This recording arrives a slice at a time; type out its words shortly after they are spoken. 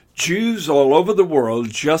Jews all over the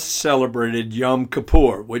world just celebrated Yom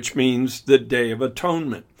Kippur, which means the Day of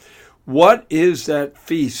Atonement. What is that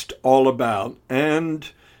feast all about, and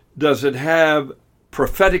does it have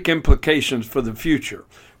prophetic implications for the future?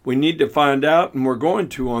 We need to find out, and we're going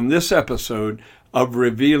to on this episode of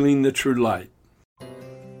Revealing the True Light.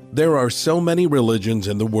 There are so many religions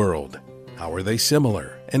in the world. How are they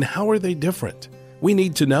similar, and how are they different? We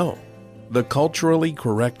need to know. The culturally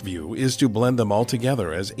correct view is to blend them all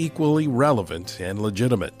together as equally relevant and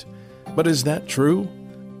legitimate. But is that true?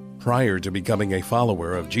 Prior to becoming a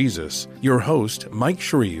follower of Jesus, your host, Mike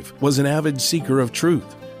Shreve, was an avid seeker of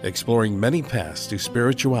truth, exploring many paths to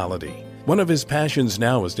spirituality. One of his passions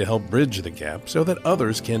now is to help bridge the gap so that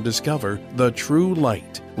others can discover the true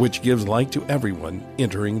light, which gives light to everyone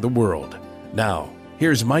entering the world. Now,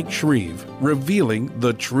 here's Mike Shreve revealing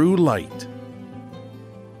the true light.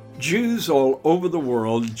 Jews all over the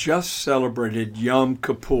world just celebrated Yom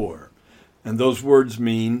Kippur, and those words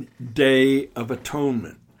mean Day of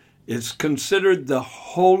Atonement. It's considered the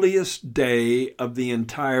holiest day of the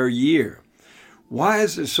entire year. Why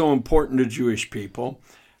is it so important to Jewish people?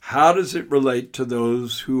 How does it relate to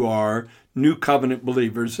those who are New Covenant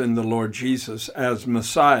believers in the Lord Jesus as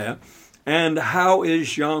Messiah? And how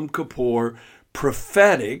is Yom Kippur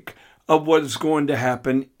prophetic of what is going to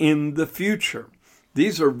happen in the future?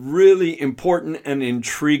 These are really important and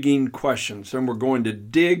intriguing questions, and we're going to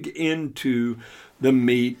dig into the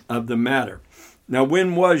meat of the matter. Now,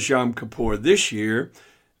 when was Yom Kippur? This year,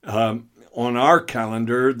 on our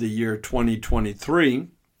calendar, the year 2023,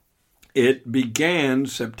 it began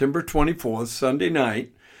September 24th, Sunday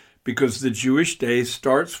night, because the Jewish day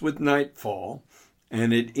starts with nightfall,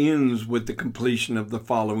 and it ends with the completion of the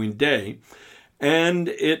following day. And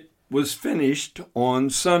it was finished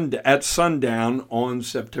at sundown on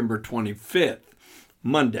September 25th,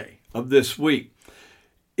 Monday of this week.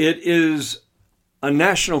 It is a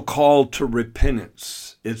national call to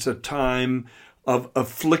repentance. It's a time of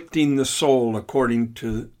afflicting the soul according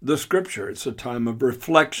to the scripture. It's a time of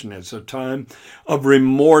reflection. It's a time of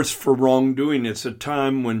remorse for wrongdoing. It's a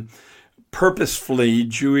time when purposefully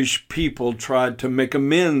Jewish people tried to make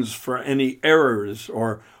amends for any errors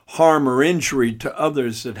or harm or injury to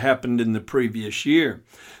others that happened in the previous year.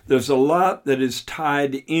 There's a lot that is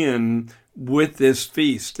tied in with this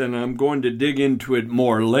feast, and I'm going to dig into it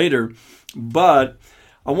more later. But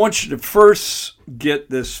I want you to first get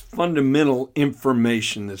this fundamental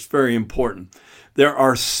information that's very important. There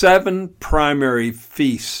are 7 primary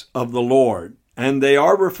feasts of the Lord, and they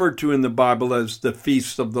are referred to in the Bible as the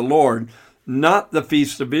feasts of the Lord, not the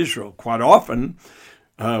feast of Israel. Quite often,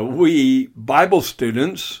 we Bible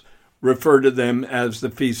students refer to them as the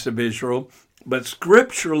feast of Israel, but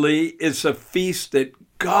scripturally it's a feast that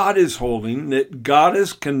God is holding, that God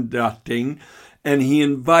is conducting, and he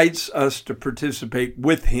invites us to participate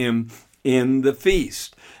with him in the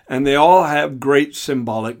feast. And they all have great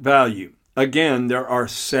symbolic value. Again, there are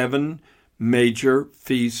 7 major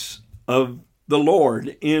feasts of the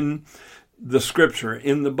Lord in the scripture,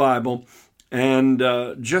 in the Bible. And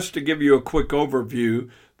just to give you a quick overview,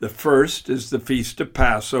 the first is the Feast of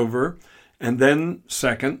Passover, and then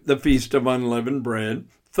second, the Feast of Unleavened Bread.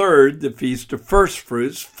 Third, the Feast of First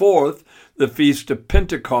Fruits. Fourth, the Feast of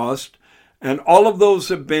Pentecost. And all of those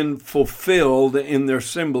have been fulfilled in their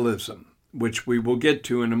symbolism, which we will get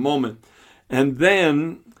to in a moment. And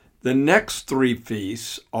then the next 3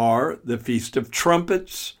 feasts are the Feast of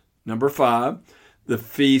Trumpets, number 5, the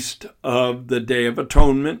Feast of the Day of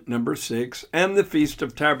Atonement, number 6, and the Feast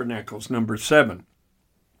of Tabernacles, number 7.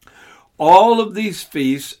 All of these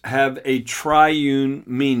feasts have a triune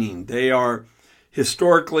meaning. They are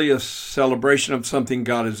historically a celebration of something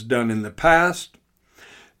God has done in the past.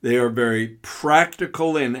 They are very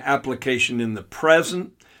practical in application in the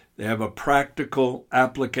present. They have a practical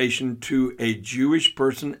application to a Jewish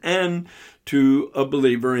person and to a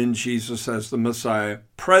believer in Jesus as the Messiah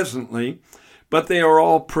presently. But they are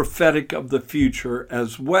all prophetic of the future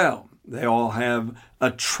as well. They all have a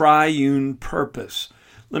triune purpose.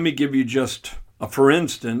 Let me give you just for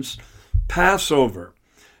instance, Passover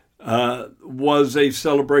was a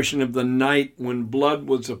celebration of the night when blood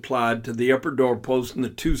was applied to the upper doorpost and the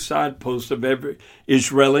 2 side posts of every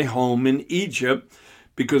Israeli home in Egypt,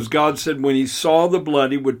 because God said when he saw the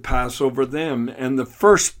blood, he would pass over them, and the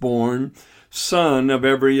firstborn son of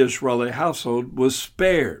every Israeli household was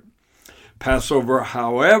spared. Passover,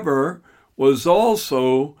 however, was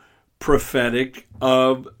also prophetic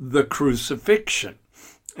of the crucifixion.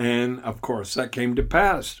 And, of course, that came to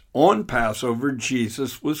pass. On Passover,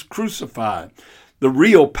 Jesus was crucified. The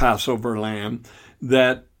real Passover lamb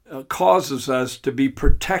that causes us to be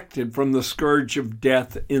protected from the scourge of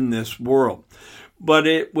death in this world. But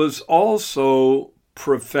it was also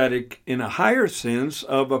prophetic in a higher sense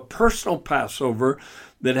of a personal Passover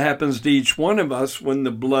that happens to each one of us when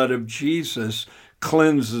the blood of Jesus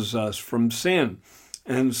cleanses us from sin.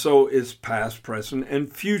 And so it's past, present,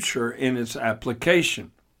 and future in its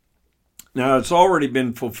application. Now, it's already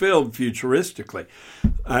been fulfilled futuristically,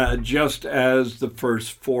 just as the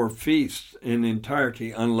first four feasts in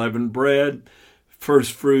entirety, unleavened bread,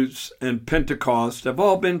 first fruits, and Pentecost have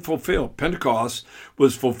all been fulfilled. Pentecost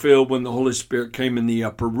was fulfilled when the Holy Spirit came in the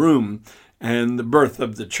upper room and the birth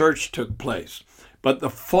of the church took place. But the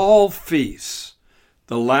fall feasts,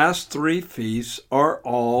 the last three feasts, are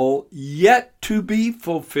all yet to be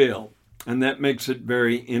fulfilled. And that makes it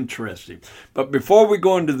very interesting. But before we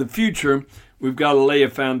go into the future, we've got to lay a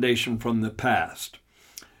foundation from the past.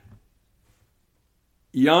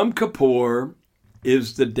 Yom Kippur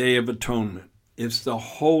is the Day of Atonement. It's the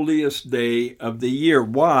holiest day of the year.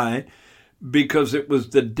 Why? Because it was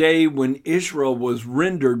the day when Israel was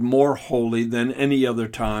rendered more holy than any other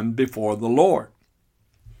time before the Lord.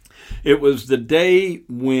 It was the day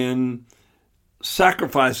when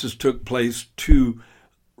sacrifices took place to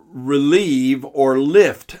relieve or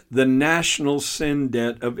lift the national sin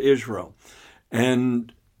debt of Israel.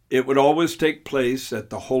 And it would always take place at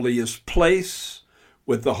the holiest place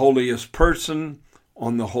with the holiest person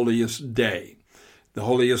on the holiest day. The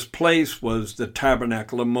holiest place was the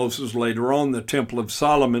tabernacle of Moses, later on the temple of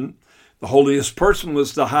Solomon. The holiest person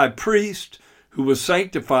was the high priest who was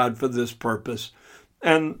sanctified for this purpose.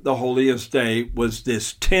 And the holiest day was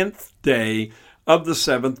this 10th day of the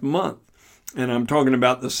 7th month. And I'm talking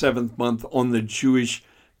about the 7th month on the Jewish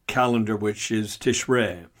calendar, which is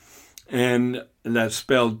Tishrei. And that's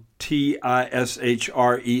spelled Tishrei.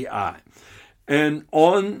 And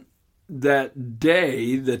on that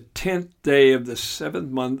day, the 10th day of the 7th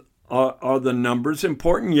month, are the numbers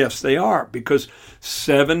important? Yes, they are, because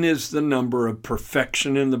 7 is the number of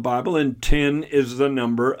perfection in the Bible, and 10 is the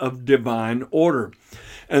number of divine order.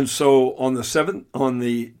 And so on the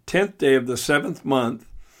 10th day of the 7th month,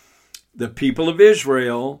 the people of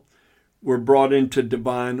Israel were brought into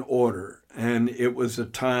divine order, and it was a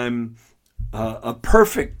time, a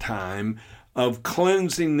perfect time of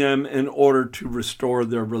cleansing them in order to restore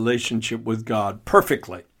their relationship with God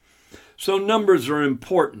perfectly. So numbers are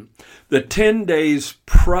important. The 10 days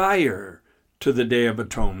prior to the Day of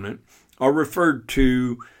Atonement are referred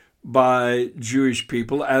to by Jewish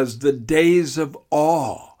people as the days of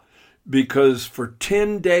awe, because for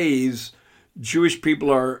 10 days, Jewish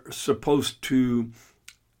people are supposed to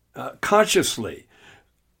consciously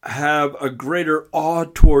have a greater awe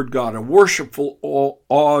toward God, a worshipful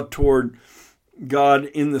awe toward God,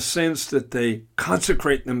 in the sense that they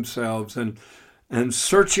consecrate themselves and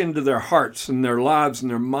search into their hearts and their lives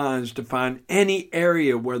and their minds to find any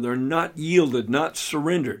area where they're not yielded, not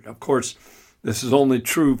surrendered. Of course, this is only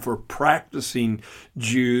true for practicing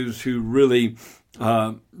Jews who really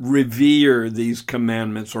revere these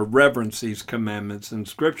commandments or reverence these commandments in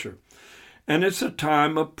Scripture. And it's a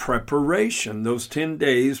time of preparation. Those 10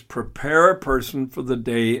 days prepare a person for the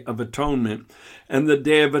Day of Atonement. And the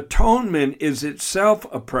Day of Atonement is itself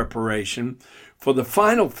a preparation for the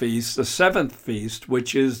final feast, the 7th feast,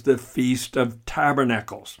 which is the Feast of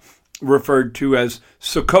Tabernacles, referred to as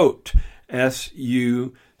Sukkot,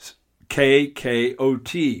 S-U-K-K-O-T.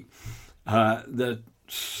 The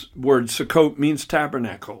word Sukkot means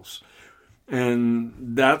tabernacles. And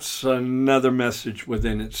that's another message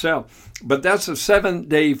within itself. But that's a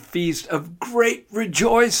 7-day feast of great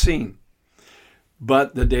rejoicing.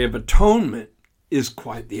 But the Day of Atonement is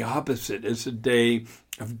quite the opposite. It's a day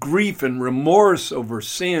of grief and remorse over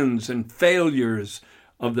sins and failures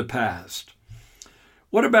of the past.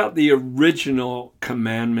 What about the original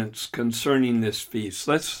commandments concerning this feast?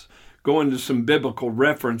 Let's go into some biblical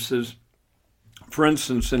references. For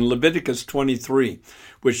instance, in Leviticus 23,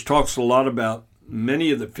 which talks a lot about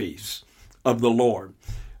many of the feasts of the Lord,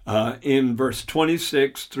 in verse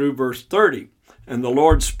 26 through verse 30, and the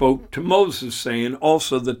Lord spoke to Moses, saying,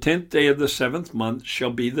 also the 10th day of the 7th month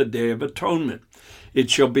shall be the Day of Atonement. It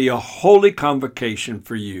shall be a holy convocation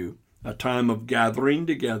for you, a time of gathering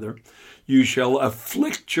together. You shall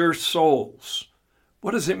afflict your souls.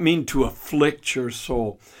 What does it mean to afflict your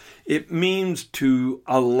soul? It means to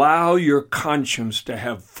allow your conscience to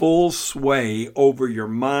have full sway over your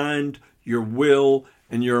mind, your will,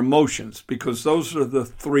 and your emotions, because those are the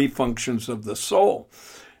three functions of the soul.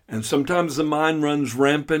 And sometimes the mind runs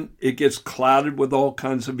rampant. It gets clouded with all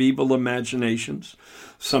kinds of evil imaginations.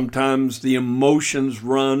 Sometimes the emotions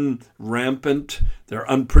run rampant. They're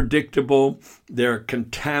unpredictable. They're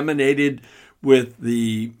contaminated with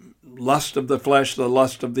the lust of the flesh, the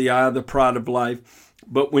lust of the eye, the pride of life.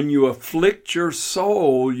 But when you afflict your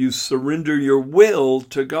soul, you surrender your will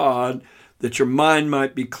to God, that your mind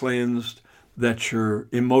might be cleansed, that your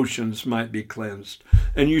emotions might be cleansed.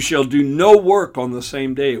 And you shall do no work on the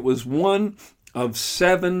same day. It was one of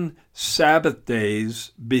 7 Sabbath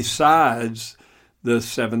days besides the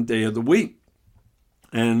seventh day of the week.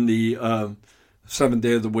 And the seventh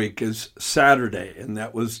day of the week is Saturday, and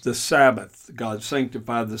that was the Sabbath. God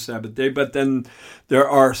sanctified the Sabbath day. But then there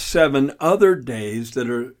are 7 other days that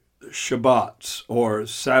are Shabbats, or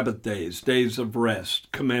Sabbath days, days of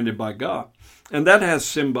rest, commanded by God. And that has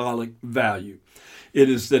symbolic value. It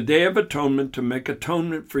is the Day of Atonement to make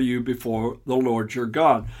atonement for you before the Lord your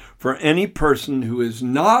God. For any person who is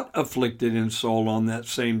not afflicted in soul on that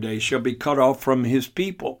same day shall be cut off from his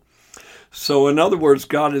people. So in other words,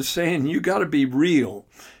 God is saying you got to be real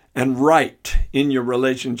and right in your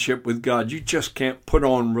relationship with God. You just can't put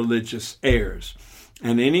on religious airs.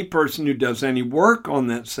 And any person who does any work on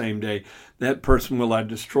that same day, that person will I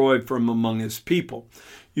destroy from among his people.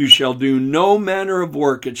 You shall do no manner of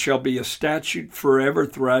work. It shall be a statute forever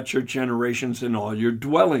throughout your generations in all your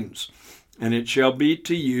dwellings. And it shall be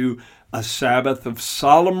to you a Sabbath of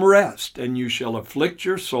solemn rest, and you shall afflict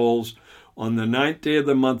your souls on the 9th day of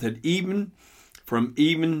the month at even. From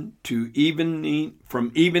evening to evening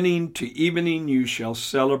you shall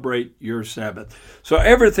celebrate your Sabbath. So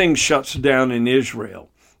everything shuts down in Israel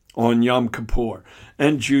on Yom Kippur.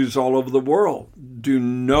 And Jews all over the world do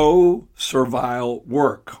no servile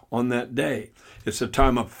work on that day. It's a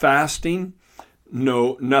time of fasting,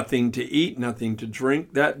 nothing to eat, nothing to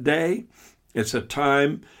drink that day. It's a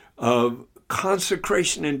time of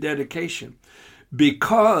consecration and dedication,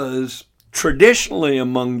 because traditionally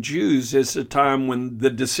among Jews, it's a time when the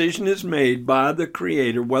decision is made by the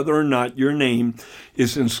Creator whether or not your name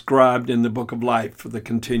is inscribed in the book of life for the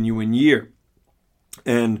continuing year.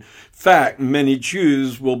 And in fact, many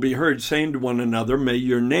Jews will be heard saying to one another, may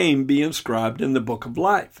your name be inscribed in the book of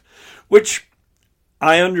life, which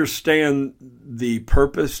I understand the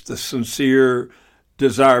purpose, the sincere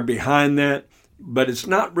desire behind that, but it's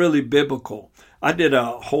not really biblical. I did a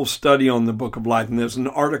whole study on the book of life, and there's an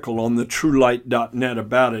article on the truelight.net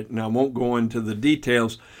about it, and I won't go into the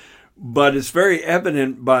details, but it's very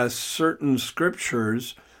evident by certain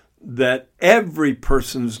scriptures that every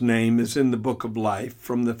person's name is in the book of life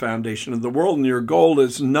from the foundation of the world. And your goal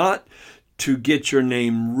is not to get your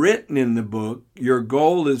name written in the book. Your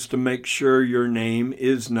goal is to make sure your name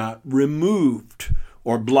is not removed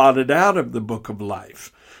or blotted out of the book of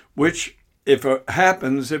life, which if it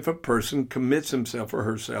happens if a person commits himself or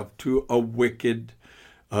herself to a wicked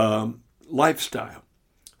lifestyle.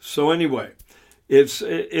 So anyway, It's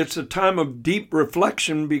a time of deep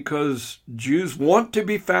reflection, because Jews want to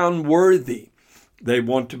be found worthy. They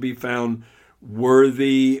want to be found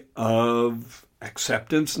worthy of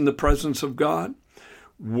acceptance in the presence of God,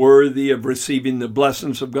 worthy of receiving the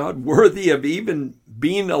blessings of God, worthy of even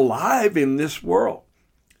being alive in this world.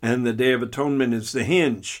 And the Day of Atonement is the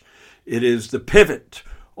hinge. It is the pivot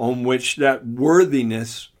on which that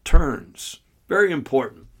worthiness turns. Very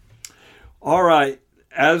important. All right,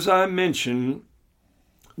 as I mentioned,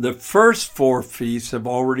 the first 4 feasts have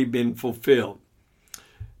already been fulfilled.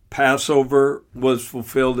 Passover was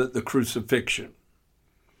fulfilled at the crucifixion.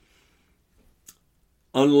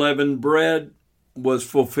 Unleavened bread was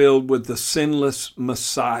fulfilled with the sinless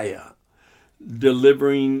Messiah,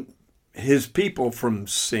 delivering his people from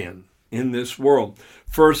sin in this world.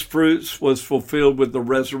 First fruits was fulfilled with the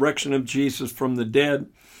resurrection of Jesus from the dead,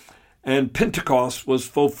 and Pentecost was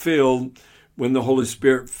fulfilled when the Holy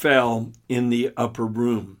Spirit fell in the upper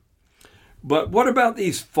room. But what about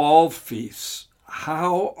these fall feasts?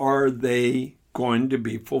 How are they going to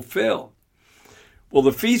be fulfilled? Well,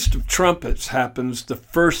 the Feast of Trumpets happens the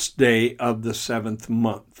first day of the 7th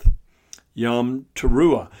month. Yom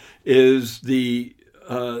Teruah is the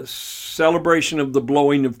celebration of the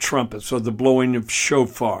blowing of trumpets, or the blowing of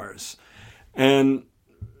shofars. And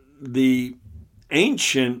the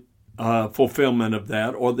ancient fulfillment of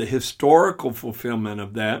that, or the historical fulfillment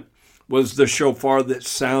of that, was the shofar that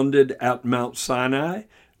sounded at Mount Sinai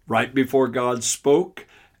right before God spoke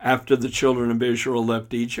after the children of Israel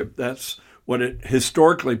left Egypt. That's what it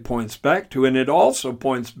historically points back to. And it also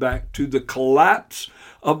points back to the collapse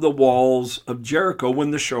of the walls of Jericho when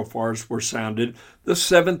the shofars were sounded the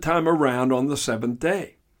 7th time around on the 7th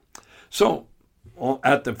day. So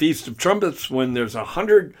at the Feast of Trumpets, when there's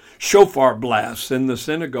 100 shofar blasts in the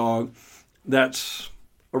synagogue, that's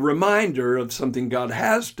a reminder of something God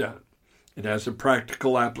has done. It has a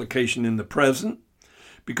practical application in the present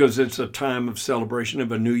because it's a time of celebration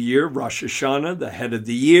of a new year, Rosh Hashanah, the head of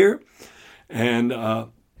the year, and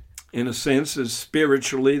in a sense is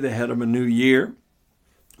spiritually the head of a new year.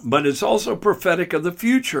 But it's also prophetic of the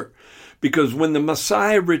future, because when the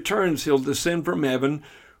Messiah returns, he'll descend from heaven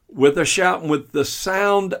with a shout and with the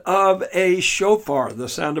sound of a shofar, the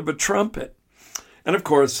sound of a trumpet. And of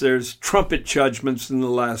course, there's trumpet judgments in the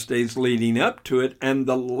last days leading up to it. And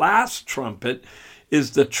the last trumpet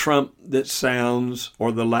is the trump that sounds,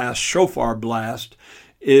 or the last shofar blast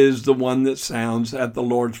is the one that sounds at the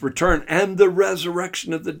Lord's return. And the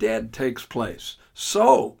resurrection of the dead takes place.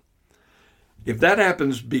 So, if that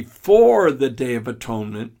happens before the Day of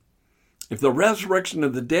Atonement, if the resurrection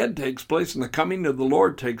of the dead takes place and the coming of the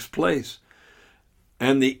Lord takes place,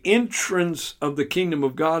 and the entrance of the kingdom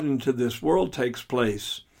of God into this world takes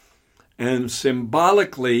place, and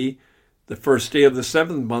symbolically, the first day of the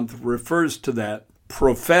seventh month refers to that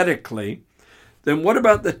prophetically, then what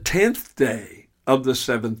about the 10th day of the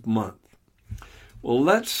seventh month? Well,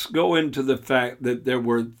 let's go into the fact that there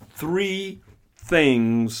were three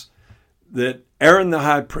things that Aaron the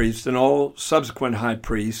high priest and all subsequent high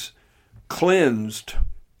priests cleansed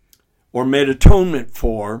or made atonement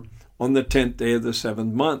for on the 10th day of the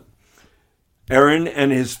seventh month. Aaron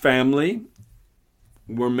and his family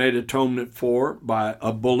were made atonement for by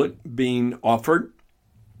a bullock being offered.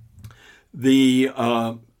 The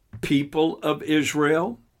people of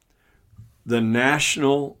Israel, the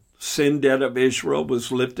national sin debt of Israel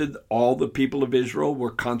was lifted. All the people of Israel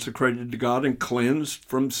were consecrated to God and cleansed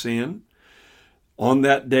from sin. On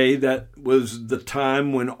that day, that was the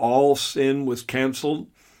time when all sin was canceled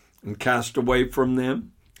and cast away from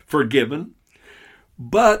them, forgiven.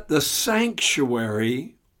 But the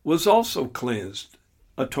sanctuary was also cleansed.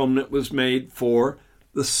 Atonement was made for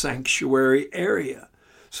the sanctuary area.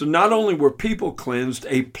 So not only were people cleansed,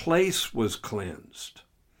 a place was cleansed.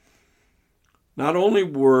 Not only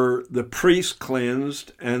were the priests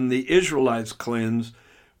cleansed and the Israelites cleansed,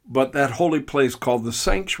 but that holy place called the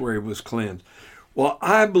sanctuary was cleansed. Well,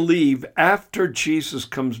 I believe after Jesus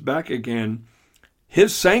comes back again,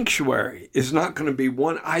 his sanctuary is not going to be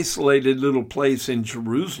one isolated little place in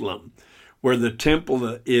Jerusalem where the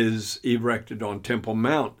temple is erected on Temple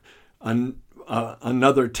Mount,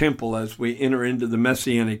 another temple as we enter into the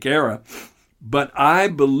Messianic era. But I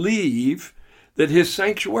believe that his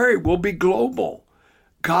sanctuary will be global.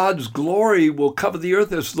 God's glory will cover the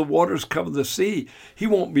earth as the waters cover the sea. He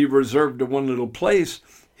won't be reserved to one little place.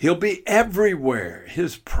 He'll be everywhere.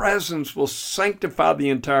 His presence will sanctify the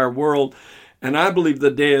entire world. And I believe the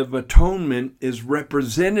Day of Atonement is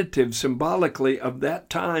representative symbolically of that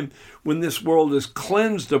time when this world is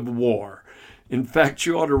cleansed of war. In fact,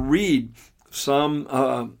 you ought to read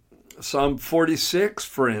Psalm 46,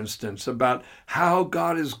 for instance, about how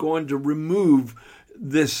God is going to remove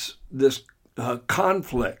this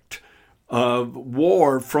conflict of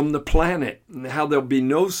war from the planet, and how there'll be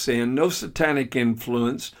no sin, no satanic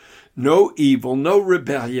influence, no evil, no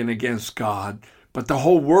rebellion against God, but the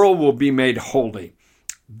whole world will be made holy.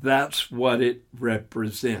 That's what it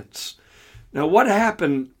represents. Now, what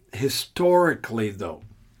happened historically, though,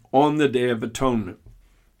 on the Day of Atonement?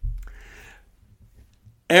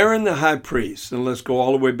 Aaron the high priest, and let's go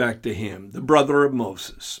all the way back to him, the brother of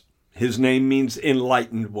Moses. His name means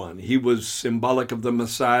enlightened one. He was symbolic of the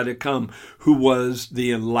Messiah to come, who was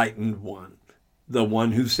the enlightened one, the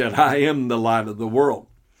one who said, I am the light of the world.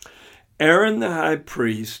 Aaron the high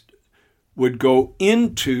priest would go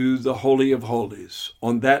into the Holy of Holies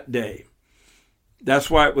on that day. That's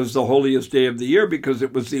why it was the holiest day of the year, because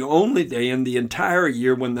it was the only day in the entire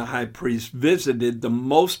year when the high priest visited the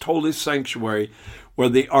most holy sanctuary where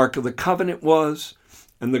the Ark of the Covenant was,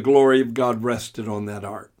 and the glory of God rested on that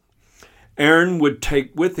ark. Aaron would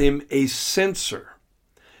take with him a censer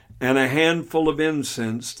and a handful of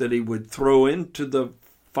incense that he would throw into the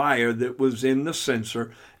fire that was in the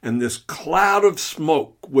censer, and this cloud of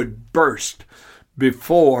smoke would burst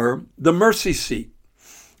before the mercy seat.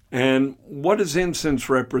 And what does incense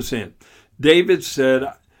represent? David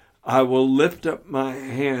said, I will lift up my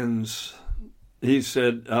hands, he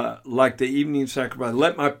said, like the evening sacrifice.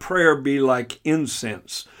 Let my prayer be like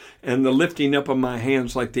incense, and the lifting up of my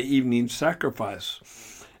hands like the evening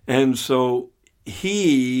sacrifice. And so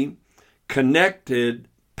he connected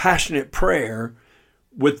passionate prayer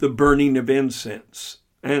with the burning of incense.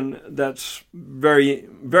 And that's very,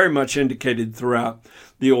 very much indicated throughout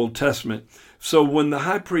the Old Testament. So when the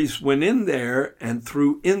high priest went in there and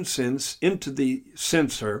threw incense into the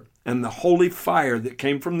censer, and the holy fire that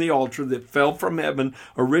came from the altar that fell from heaven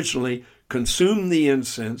originally consumed the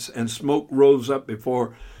incense, and smoke rose up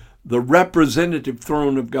before the representative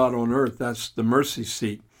throne of God on earth, that's the mercy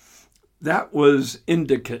seat, that was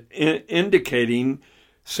indicating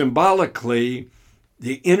symbolically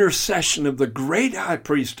the intercession of the great high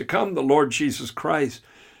priest to come, the Lord Jesus Christ,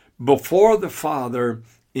 before the Father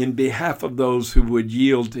in behalf of those who would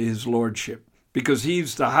yield to his lordship. Because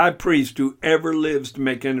he's the high priest who ever lives to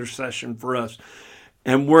make intercession for us.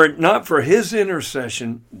 And were it not for his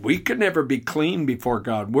intercession, we could never be clean before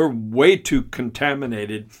God. We're way too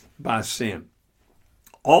contaminated by sin.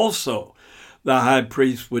 Also, the high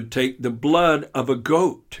priest would take the blood of a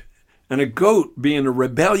goat. And a goat, being a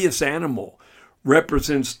rebellious animal,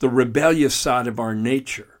 represents the rebellious side of our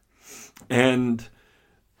nature. And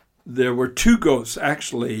there were two goats,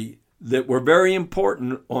 actually, that were very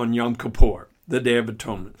important on Yom Kippur, the Day of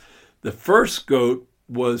Atonement. The first goat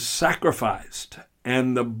was sacrificed,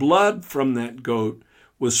 and the blood from that goat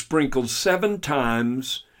was sprinkled 7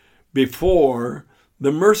 times before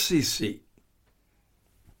the mercy seat.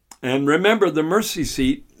 And remember, the mercy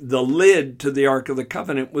seat, the lid to the Ark of the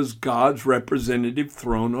Covenant, was God's representative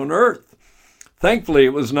throne on earth. Thankfully,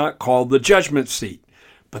 it was not called the judgment seat,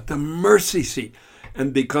 but the mercy seat.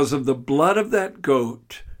 And because of the blood of that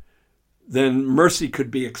goat, then mercy could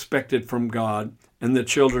be expected from God, and the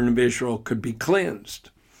children of Israel could be cleansed.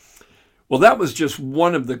 Well, that was just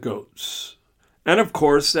one of the goats. And of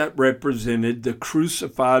course, that represented the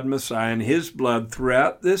crucified Messiah and his blood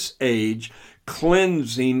throughout this age,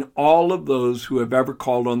 cleansing all of those who have ever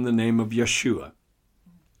called on the name of Yeshua.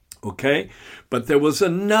 Okay? But there was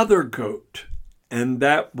another goat, and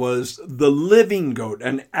that was the living goat.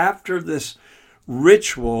 And after this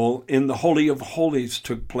ritual in the Holy of Holies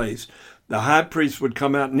took place, the high priest would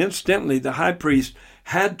come out, and incidentally, the high priest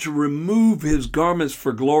had to remove his garments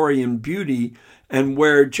for glory and beauty and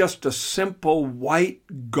wear just a simple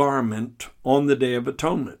white garment on the Day of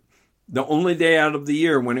Atonement, the only day out of the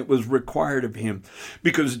year when it was required of him,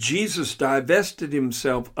 because Jesus divested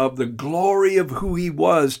himself of the glory of who he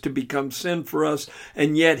was to become sin for us,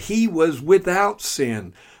 and yet he was without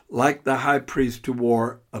sin, like the high priest who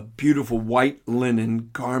wore a beautiful white linen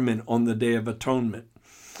garment on the Day of Atonement.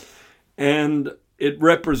 And it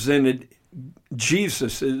represented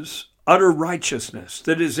Jesus's utter righteousness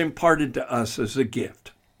that is imparted to us as a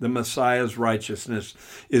gift. The Messiah's righteousness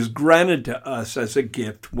is granted to us as a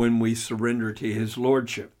gift when we surrender to his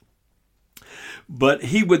lordship. But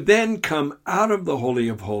he would then come out of the Holy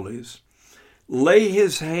of Holies, lay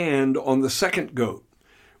his hand on the second goat,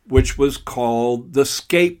 which was called the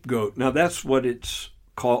scapegoat. Now that's what it's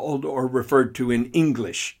called or referred to in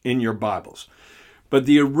English in your Bibles. But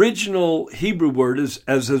the original Hebrew word is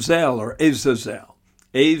Azazel or Azazel,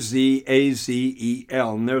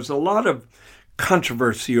 A-Z-A-Z-E-L. And there's a lot of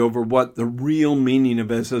controversy over what the real meaning of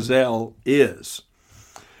Azazel is.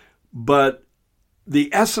 But the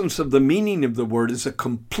essence of the meaning of the word is a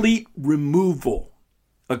complete removal,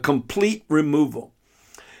 a complete removal.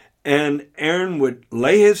 And Aaron would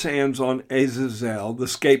lay his hands on Azazel, the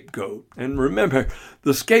scapegoat. And remember,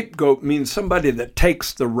 the scapegoat means somebody that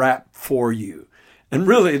takes the rap for you. And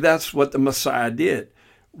really, that's what the Messiah did.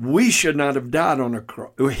 We should not have died on a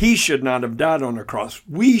cross. He should not have died on a cross.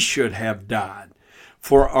 We should have died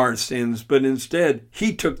for our sins. But instead,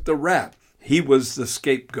 he took the rap. He was the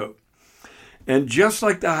scapegoat. And just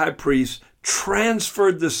like the high priest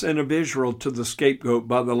transferred the sin of Israel to the scapegoat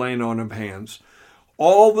by the laying on of hands,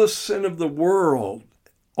 all the sin of the world,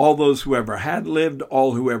 all those who ever had lived,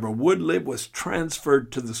 all who ever would live, was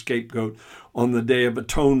transferred to the scapegoat on the Day of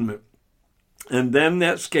Atonement. And then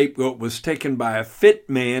that scapegoat was taken by a fit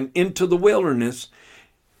man into the wilderness,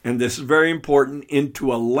 and this is very important,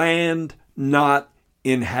 into a land not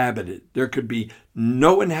inhabited. There could be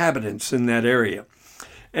no inhabitants in that area.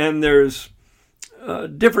 And there's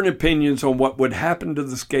different opinions on what would happen to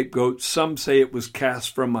the scapegoat. Some say it was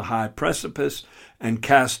cast from a high precipice and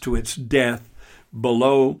cast to its death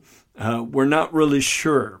below. We're not really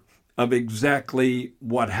sure of exactly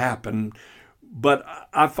what happened, but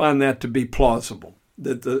I find that to be plausible,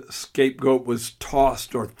 that the scapegoat was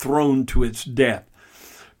tossed or thrown to its death.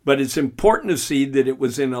 But it's important to see that it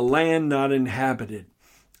was in a land not inhabited,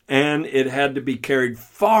 and it had to be carried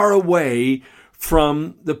far away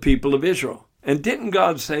from the people of Israel. And didn't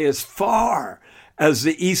God say, as far as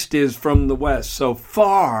the east is from the west, so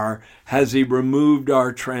far has he removed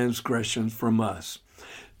our transgressions from us?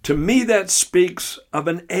 To me, that speaks of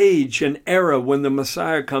an age, an era when the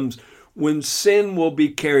Messiah comes, when sin will be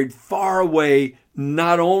carried far away,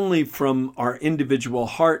 not only from our individual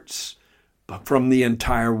hearts, but from the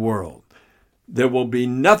entire world. There will be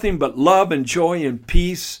nothing but love and joy and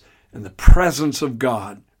peace and the presence of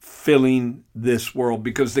God filling this world,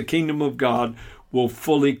 because the kingdom of God will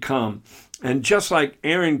fully come. And just like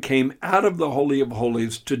Aaron came out of the Holy of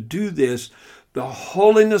Holies to do this, the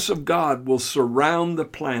holiness of God will surround the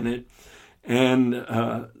planet and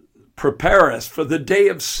prepare us for the day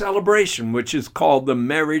of celebration, which is called the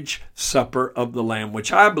marriage supper of the Lamb,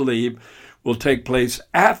 which I believe will take place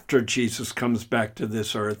after Jesus comes back to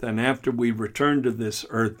this earth and after we return to this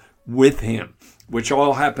earth with him, which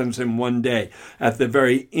all happens in one day. At the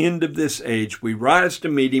very end of this age, we rise to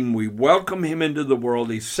meet him. We welcome him into the world.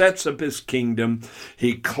 He sets up his kingdom.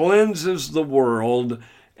 He cleanses the world,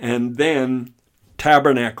 and then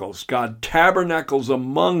tabernacles. God tabernacles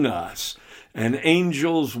among us, and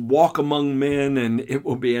angels walk among men, and it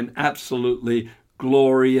will be an absolutely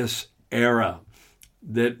glorious era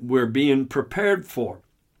that we're being prepared for.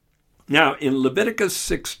 Now, in Leviticus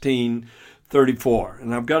 16:34,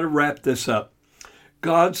 and I've got to wrap this up,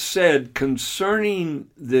 God said concerning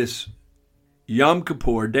this Yom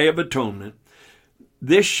Kippur, Day of Atonement,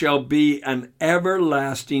 this shall be an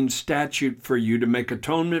everlasting statute for you to make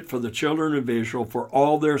atonement for the children of Israel for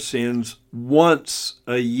all their sins once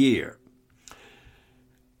a year.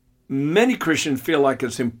 Many Christians feel like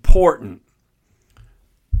it's important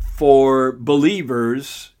for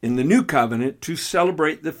believers in the New Covenant to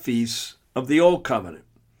celebrate the feasts of the Old Covenant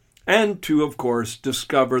and to, of course,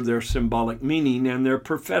 discover their symbolic meaning and their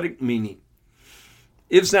prophetic meaning.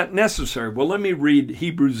 Is that necessary? Well, let me read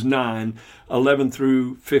Hebrews 9:11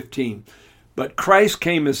 through 15. But Christ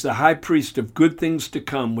came as the high priest of good things to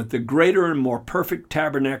come, with the greater and more perfect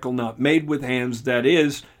tabernacle not made with hands, that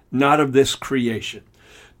is, not of this creation.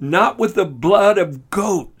 Not with the blood of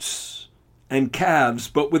goats and calves,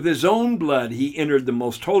 but with his own blood he entered the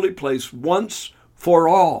most holy place once for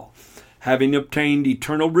all, having obtained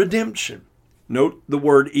eternal redemption. Note the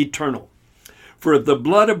word eternal. For if the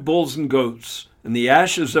blood of bulls and goats and the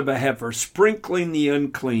ashes of a heifer, sprinkling the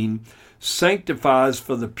unclean, sanctifies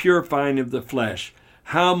for the purifying of the flesh,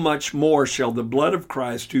 how much more shall the blood of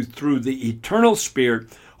Christ, who through the eternal Spirit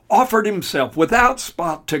offered himself without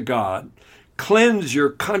spot to God, cleanse your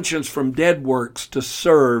conscience from dead works to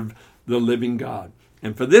serve the living God.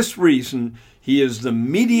 And for this reason, he is the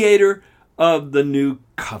mediator of the new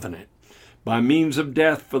covenant, by means of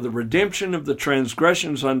death for the redemption of the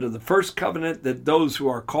transgressions under the first covenant, that those who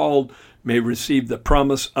are called may receive the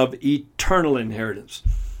promise of eternal inheritance.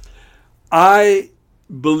 I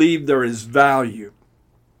believe there is value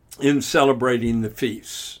in celebrating the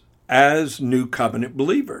feasts as new covenant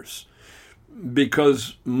believers,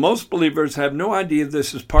 because most believers have no idea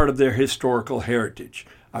this is part of their historical heritage.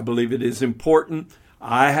 I believe it is important.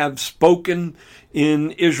 I have spoken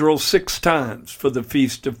in Israel 6 times for the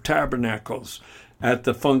Feast of Tabernacles at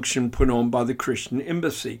the function put on by the Christian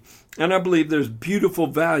Embassy. And I believe there's beautiful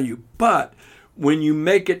value. But when you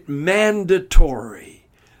make it mandatory,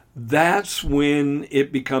 that's when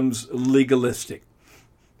it becomes legalistic.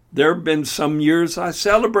 There have been some years I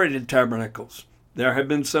celebrated tabernacles. There have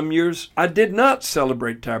been some years I did not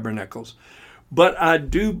celebrate tabernacles. But I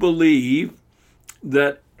do believe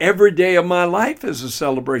that every day of my life is a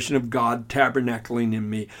celebration of God tabernacling in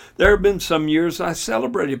me. There have been some years I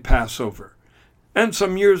celebrated Passover, and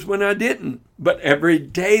some years when I didn't. But every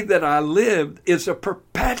day that I lived is a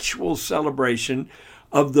perpetual celebration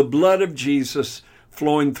of the blood of Jesus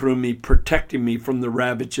flowing through me, protecting me from the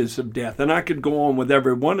ravages of death. And I could go on with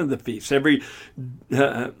every one of the feasts, every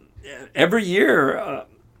year,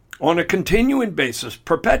 on a continuing basis,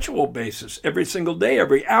 perpetual basis, every single day,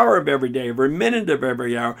 every hour of every day, every minute of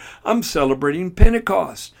every hour. I'm celebrating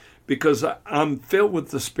Pentecost because I'm filled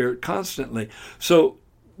with the Spirit constantly. So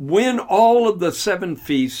when all of the 7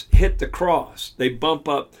 feasts hit the cross, they bump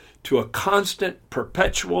up to a constant,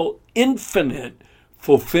 perpetual, infinite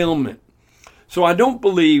fulfillment. So I don't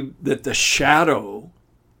believe that the shadow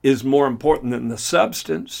is more important than the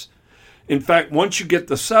substance. In fact, once you get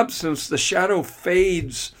the substance, the shadow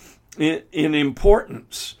fades in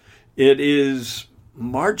importance. It is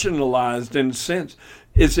marginalized in a sense.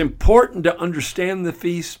 It's important to understand the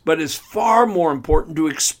feast, but it's far more important to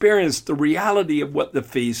experience the reality of what the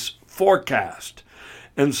feasts forecast.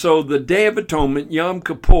 And so the Day of Atonement, Yom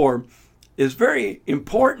Kippur, is very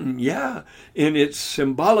important, in its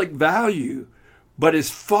symbolic value, but it's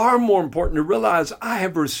far more important to realize I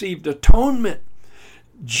have received atonement.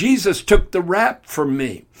 Jesus took the rap for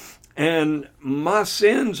me, and my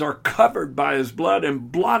sins are covered by his blood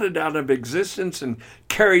and blotted out of existence and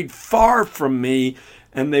carried far from me.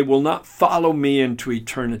 and they will not follow me into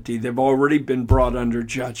eternity. They've already been brought under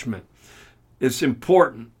judgment. It's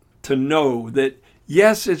important to know that,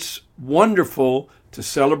 yes, it's wonderful to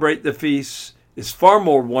celebrate the feasts. It's far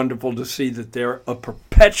more wonderful to see that they're a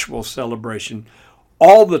perpetual celebration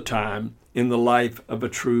all the time in the life of a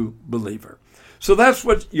true believer. So that's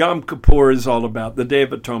what Yom Kippur is all about, the Day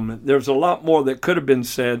of Atonement. There's a lot more that could have been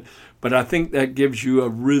said, but I think that gives you a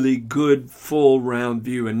really good, full, round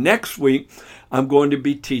view. And next week, I'm going to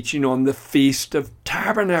be teaching on the Feast of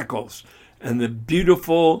Tabernacles and the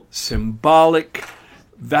beautiful, symbolic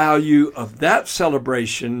value of that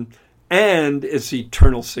celebration and its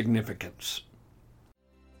eternal significance.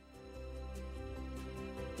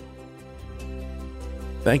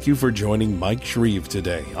 Thank you for joining Mike Shreve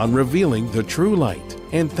today on Revealing the True Light,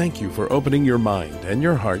 and thank you for opening your mind and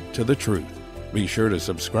your heart to the truth. Be sure to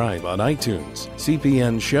subscribe on iTunes,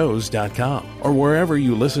 cpnshows.com, or wherever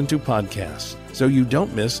you listen to podcasts so you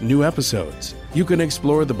don't miss new episodes. You can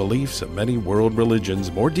explore the beliefs of many world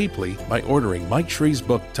religions more deeply by ordering Mike Shreve's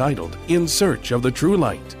book titled In Search of the True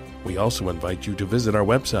Light. We also invite you to visit our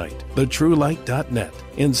website, thetruelight.net,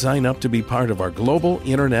 and sign up to be part of our global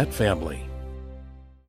internet family.